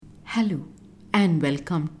Hello and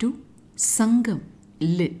welcome to Sangam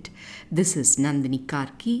Lit. This is Nandini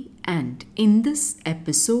Karki, and in this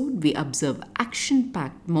episode we observe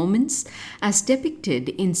action-packed moments as depicted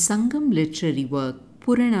in Sangam Literary work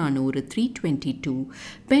Puranaanooru 322,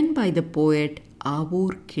 penned by the poet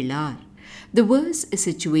Avoor Kizhaar. The verse is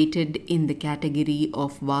situated in the category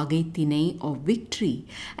of Vaagai Thinai of victory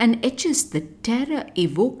and etches the terror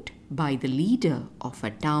evoked by the leader of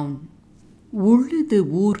a town. உழுது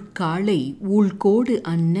ஊர் காளை ஊழ்கோடு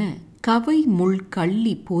அன்ன கவை முள்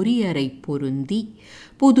கள்ளி பொரியரை பொருந்தி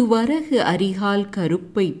புதுவரகு அரிகால்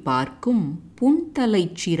கருப்பை பார்க்கும்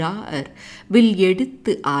புன்தலைச் சிறார் வில்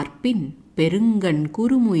எடுத்து ஆர்ப்பின் பெருங்கண்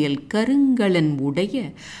குறுமுயல் கருங்கலன் உடைய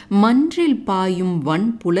மன்றில் பாயும்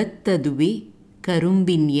வன்புலத்ததுவே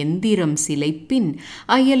கரும்பின் எந்திரம் சிலைப்பின்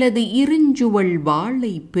அயலது இருஞ்சுவள்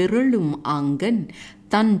வாளை பிறழும் ஆங்கன்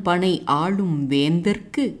தன் பனை ஆளும்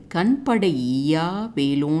வேந்தற்கு கண்படை ஈயா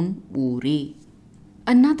வேலோன் ஊரே.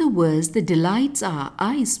 Another verse that delights our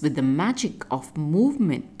eyes with the magic of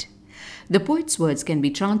movement. The poet's words can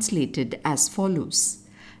be translated as follows.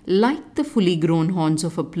 Like the fully grown horns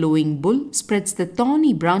of a plowing bull spreads the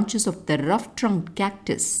thorny branches of the rough-trunked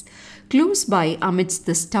cactus. Close by, amidst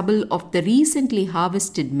the stubble of the recently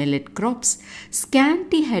harvested millet crops,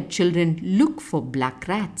 scanty-haired children look for black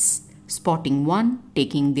rats. Spotting one,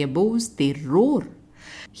 taking their bows, they roar.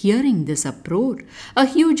 Hearing this uproar, a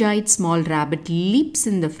huge-eyed small rabbit leaps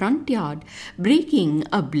in the front yard, breaking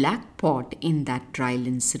a black pot in that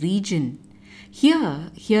drylands region. Here,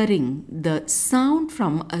 hearing the sound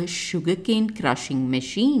from a sugarcane crushing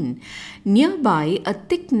machine, nearby a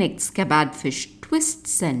thick-necked scabbard fish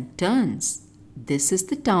twists and turns. This is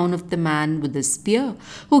the town of the man with the spear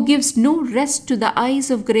who gives no rest to the eyes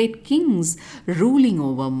of great kings ruling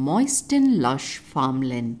over moist and lush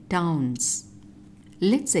farmland towns.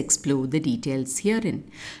 Let's explore the details herein.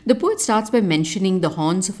 The poet starts by mentioning the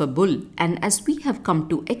horns of a bull, and as we have come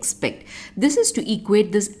to expect, this is to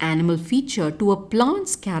equate this animal feature to a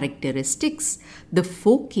plant's characteristics, the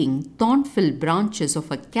forking, thorn-filled branches of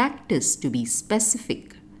a cactus to be specific.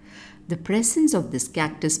 The presence of this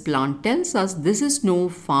cactus plant tells us this is no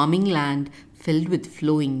farming land filled with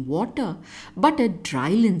flowing water, but a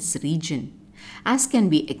drylands region. As can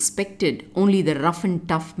be expected, only the rough and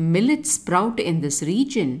tough millet sprout in this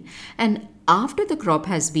region, and after the crop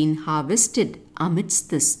has been harvested amidst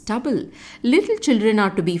the stubble, little children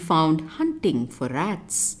are to be found hunting for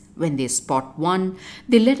rats. When they spot one,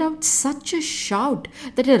 they let out such a shout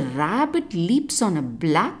that a rabbit leaps on a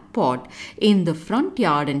black pot in the front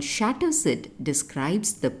yard and shatters it, describes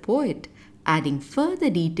the poet, adding further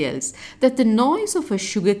details that the noise of a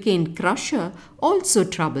sugarcane crusher also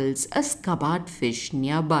troubles a scabbard fish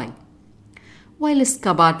nearby. While a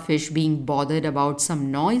scabbard fish being bothered about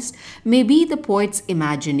some noise may be the poet's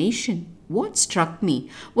imagination, what struck me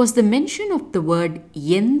was the mention of the word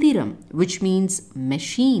yendiram, which means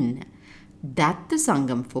machine. That the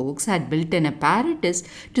Sangam folks had built an apparatus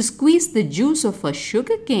to squeeze the juice of a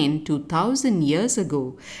sugarcane 2000 years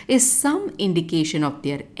ago is some indication of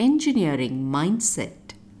their engineering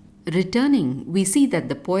mindset. Returning, we see that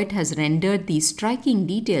the poet has rendered these striking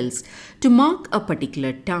details to mark a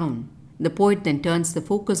particular town. The poet then turns the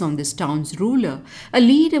focus on this town's ruler, a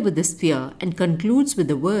leader with a spear, and concludes with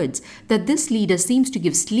the words that this leader seems to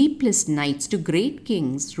give sleepless nights to great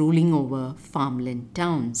kings ruling over farmland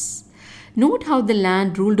towns. Note how the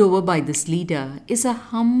land ruled over by this leader is a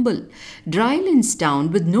humble, drylands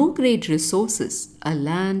town with no great resources, a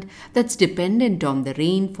land that's dependent on the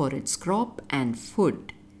rain for its crop and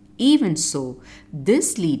food. Even so,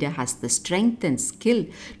 this leader has the strength and skill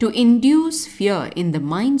to induce fear in the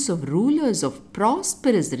minds of rulers of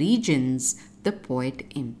prosperous regions, the poet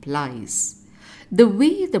implies. The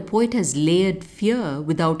way the poet has layered fear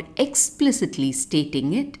without explicitly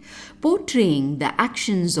stating it, portraying the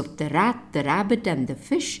actions of the rat, the rabbit, and the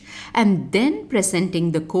fish, and then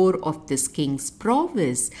presenting the core of this king's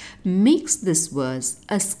prowess, makes this verse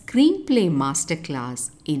a screenplay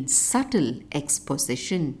masterclass in subtle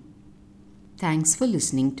exposition. Thanks for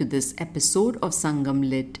listening to this episode of Sangam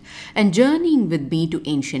Lit and journeying with me to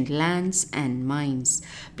ancient lands and minds.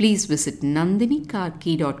 Please visit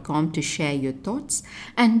nandinikarki.com to share your thoughts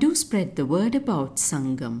and do spread the word about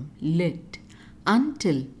Sangam Lit.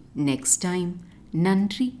 Until next time,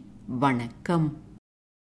 Nandri Vanakkam.